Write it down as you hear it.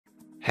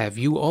Have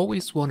you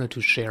always wanted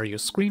to share your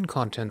screen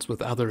contents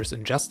with others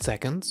in just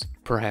seconds,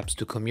 perhaps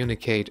to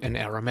communicate an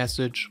error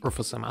message or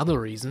for some other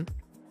reason?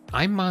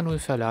 I'm Manuel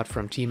Verlat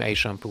from Team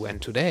Ashampoo,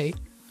 and today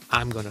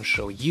I'm gonna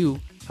show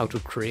you how to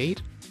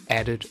create,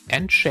 edit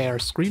and share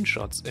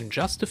screenshots in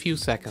just a few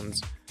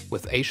seconds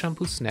with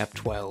Ashampoo Snap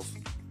 12.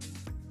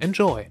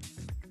 Enjoy!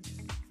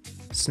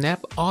 Snap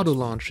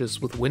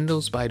auto-launches with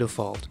Windows by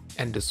default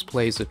and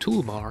displays a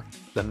toolbar,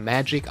 the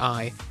magic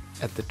eye,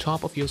 at the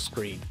top of your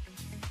screen.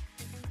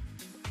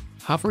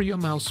 Hover your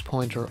mouse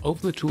pointer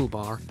over the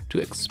toolbar to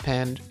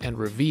expand and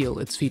reveal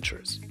its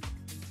features.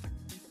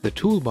 The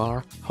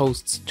toolbar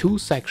hosts two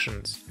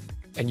sections,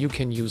 and you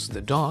can use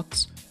the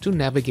dots to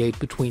navigate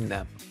between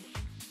them.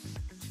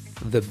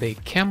 The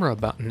big camera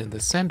button in the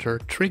center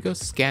triggers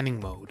scanning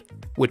mode,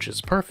 which is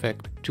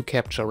perfect to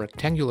capture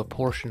rectangular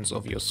portions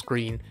of your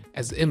screen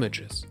as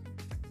images.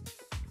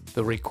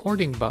 The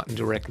recording button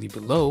directly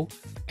below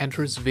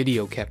enters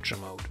video capture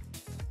mode.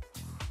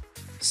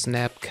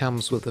 Snap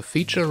comes with a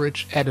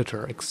feature-rich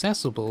editor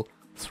accessible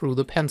through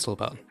the pencil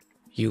button.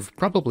 You've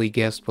probably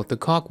guessed what the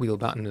cogwheel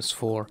button is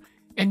for,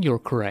 and you're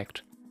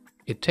correct.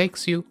 It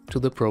takes you to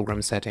the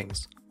program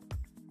settings.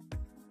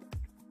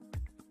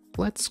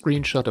 Let's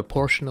screenshot a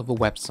portion of a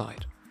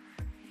website.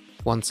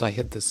 Once I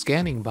hit the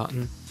scanning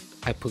button,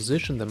 I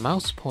position the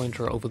mouse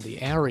pointer over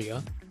the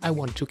area I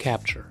want to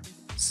capture.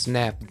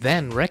 Snap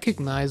then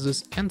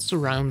recognizes and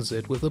surrounds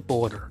it with a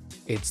border.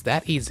 It's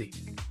that easy.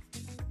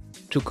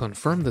 To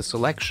confirm the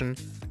selection,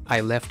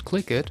 I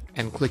left-click it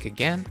and click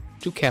again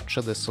to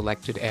capture the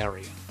selected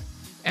area,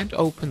 and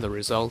open the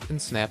result in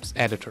Snap's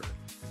editor.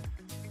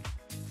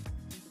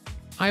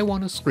 I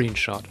want a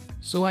screenshot,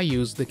 so I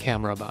use the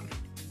camera button.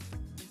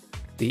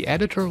 The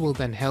editor will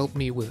then help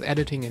me with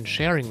editing and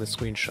sharing the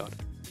screenshot,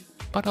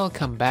 but I'll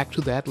come back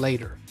to that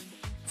later.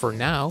 For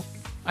now,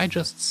 I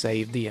just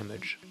save the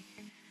image.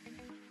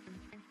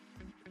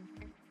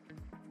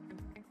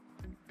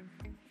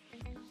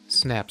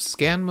 Snap's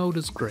scan mode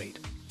is great,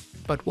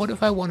 but what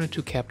if I wanted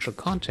to capture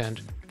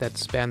content that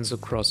spans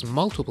across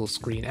multiple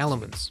screen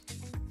elements?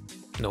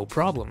 No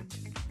problem.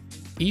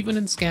 Even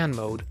in scan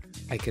mode,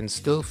 I can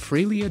still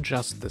freely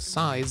adjust the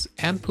size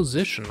and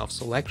position of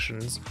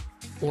selections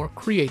or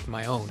create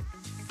my own.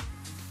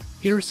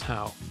 Here's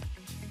how.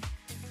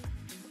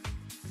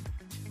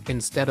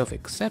 Instead of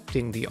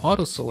accepting the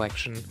auto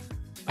selection,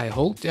 I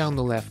hold down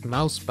the left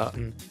mouse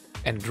button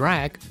and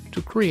drag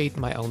to create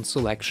my own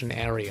selection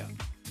area.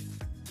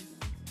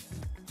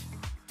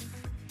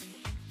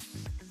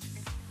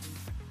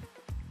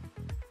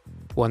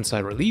 Once I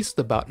release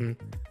the button,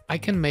 I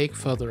can make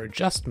further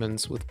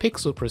adjustments with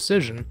pixel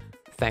precision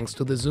thanks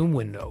to the zoom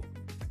window.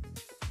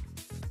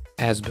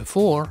 As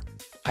before,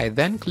 I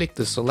then click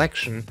the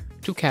selection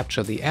to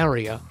capture the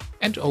area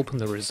and open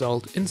the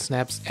result in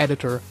Snap's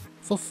editor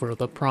for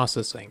further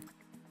processing.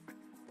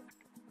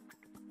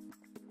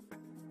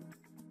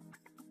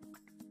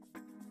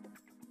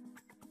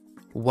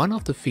 One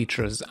of the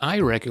features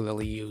I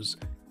regularly use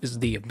is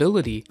the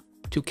ability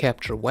to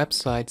capture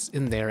websites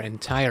in their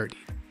entirety.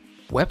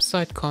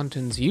 Website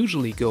contents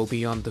usually go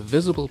beyond the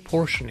visible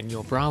portion in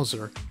your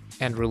browser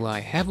and rely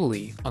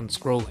heavily on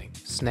scrolling.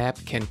 Snap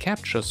can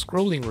capture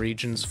scrolling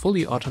regions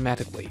fully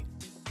automatically,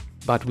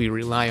 but we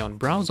rely on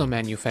browser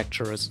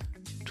manufacturers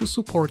to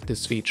support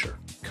this feature.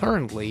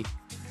 Currently,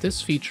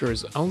 this feature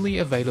is only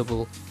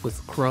available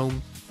with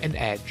Chrome and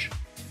Edge.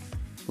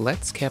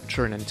 Let's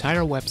capture an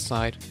entire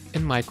website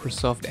in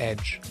Microsoft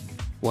Edge.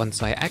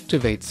 Once I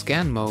activate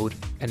scan mode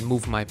and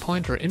move my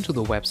pointer into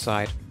the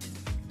website,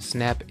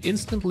 Snap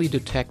instantly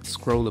detects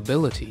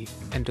scrollability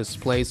and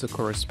displays a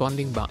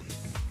corresponding button.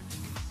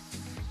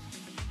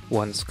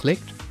 Once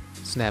clicked,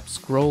 Snap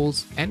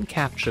scrolls and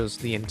captures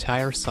the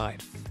entire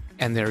site,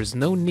 and there is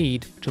no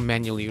need to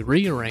manually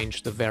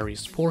rearrange the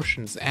various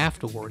portions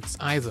afterwards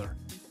either.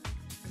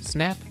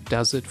 Snap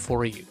does it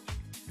for you.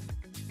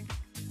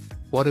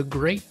 What a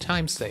great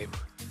time saver!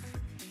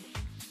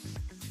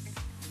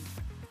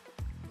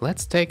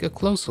 Let's take a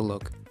closer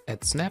look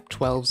at Snap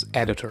 12's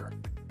editor.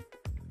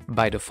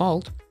 By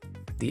default,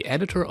 the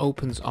editor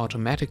opens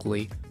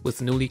automatically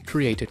with newly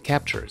created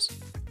captures,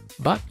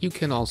 but you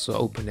can also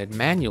open it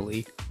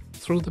manually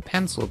through the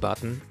pencil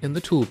button in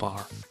the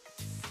toolbar.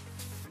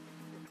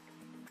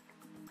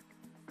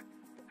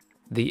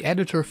 The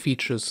editor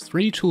features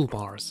three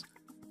toolbars.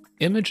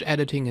 Image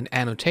editing and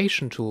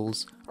annotation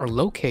tools are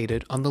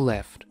located on the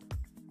left.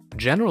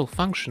 General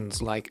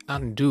functions like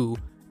undo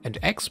and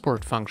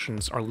export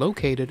functions are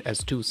located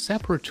as two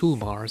separate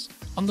toolbars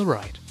on the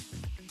right.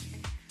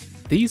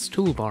 These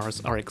toolbars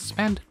are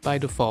expanded by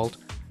default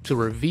to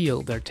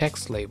reveal their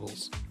text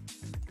labels.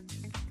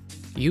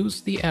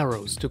 Use the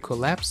arrows to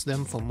collapse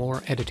them for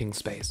more editing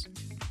space.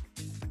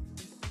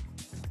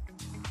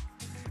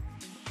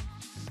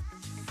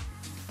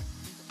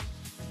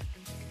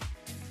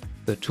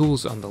 The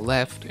tools on the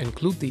left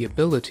include the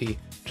ability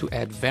to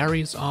add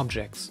various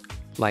objects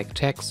like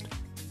text,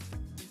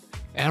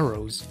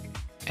 arrows,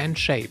 and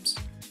shapes,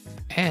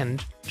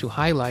 and to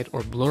highlight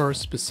or blur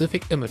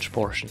specific image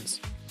portions.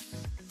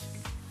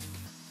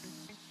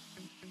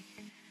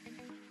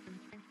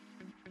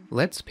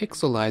 Let's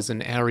pixelize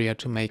an area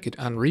to make it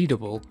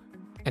unreadable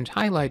and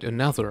highlight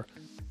another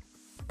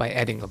by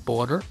adding a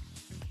border,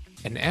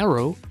 an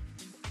arrow,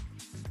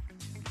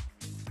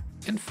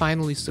 and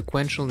finally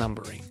sequential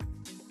numbering.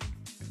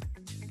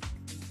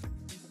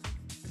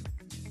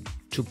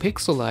 To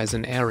pixelize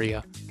an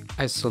area,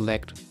 I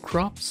select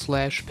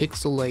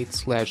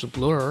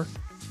crop/pixelate/blur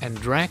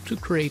and drag to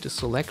create a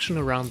selection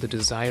around the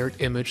desired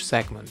image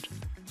segment.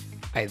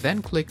 I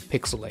then click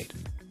Pixelate.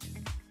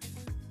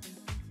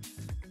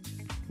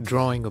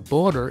 Drawing a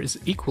border is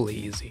equally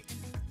easy.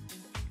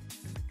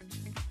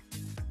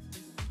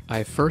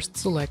 I first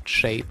select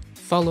Shape,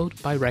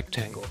 followed by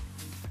Rectangle.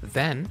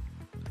 Then,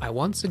 I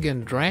once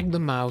again drag the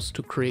mouse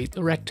to create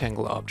a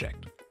rectangle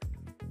object.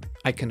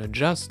 I can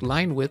adjust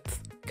line width,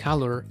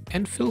 color,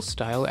 and fill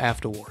style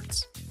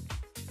afterwards.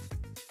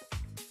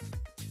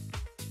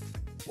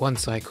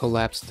 Once I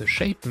collapse the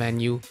Shape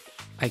menu,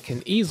 I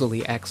can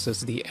easily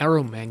access the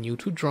Arrow menu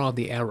to draw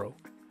the arrow,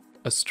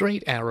 a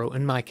straight arrow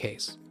in my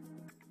case.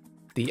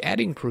 The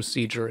adding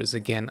procedure is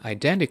again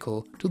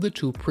identical to the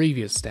two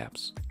previous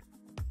steps.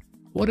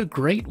 What a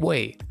great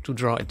way to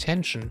draw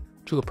attention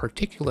to a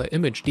particular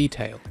image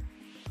detail.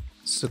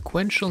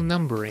 Sequential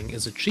numbering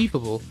is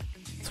achievable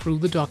through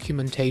the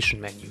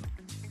documentation menu.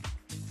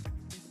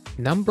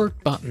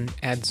 Numbered button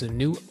adds a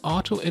new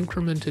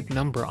auto-incremented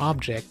number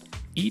object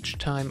each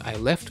time I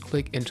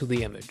left-click into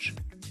the image.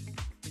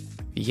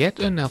 Yet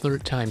another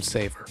time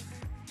saver.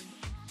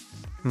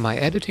 My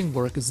editing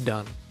work is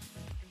done.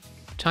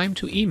 Time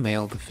to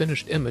email the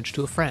finished image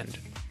to a friend.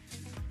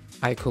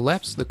 I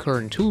collapse the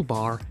current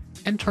toolbar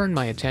and turn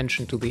my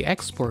attention to the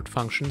export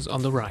functions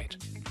on the right.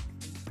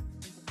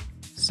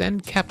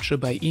 Send capture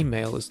by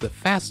email is the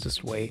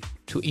fastest way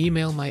to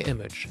email my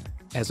image,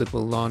 as it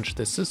will launch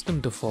the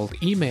system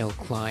default email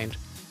client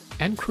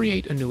and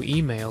create a new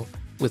email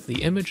with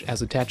the image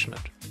as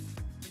attachment.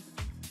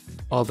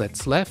 All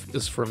that's left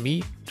is for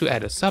me to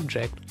add a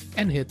subject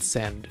and hit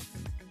send.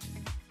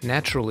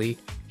 Naturally,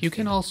 you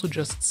can also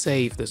just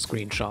save the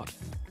screenshot.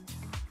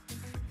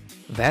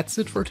 That's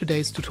it for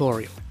today's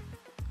tutorial.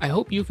 I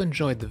hope you've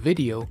enjoyed the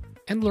video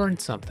and learned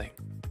something.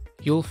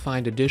 You'll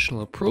find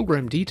additional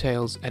program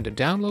details and a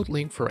download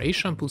link for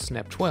Ashampoo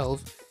Snap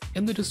 12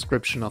 in the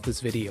description of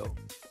this video.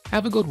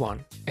 Have a good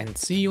one and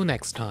see you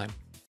next time.